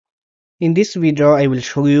In this video, I will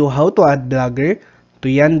show you how to add Blogger to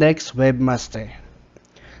Yandex Webmaster.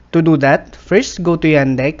 To do that, first go to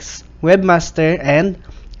Yandex Webmaster and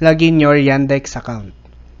log in your Yandex account.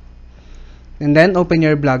 And then open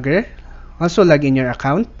your Blogger, also log in your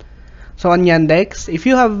account. So on Yandex, if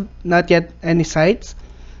you have not yet any sites,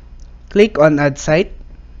 click on Add Site.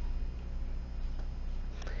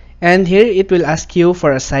 And here it will ask you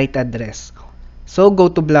for a site address. So go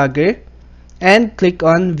to Blogger and click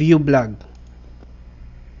on View Blog.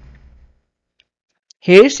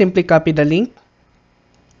 Here, simply copy the link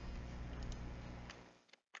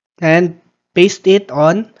and paste it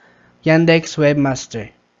on Yandex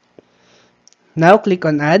Webmaster. Now click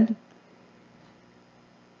on Add.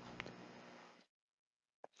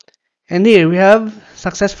 And here we have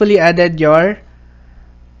successfully added your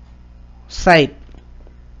site.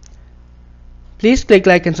 Please click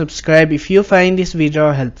like and subscribe if you find this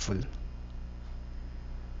video helpful.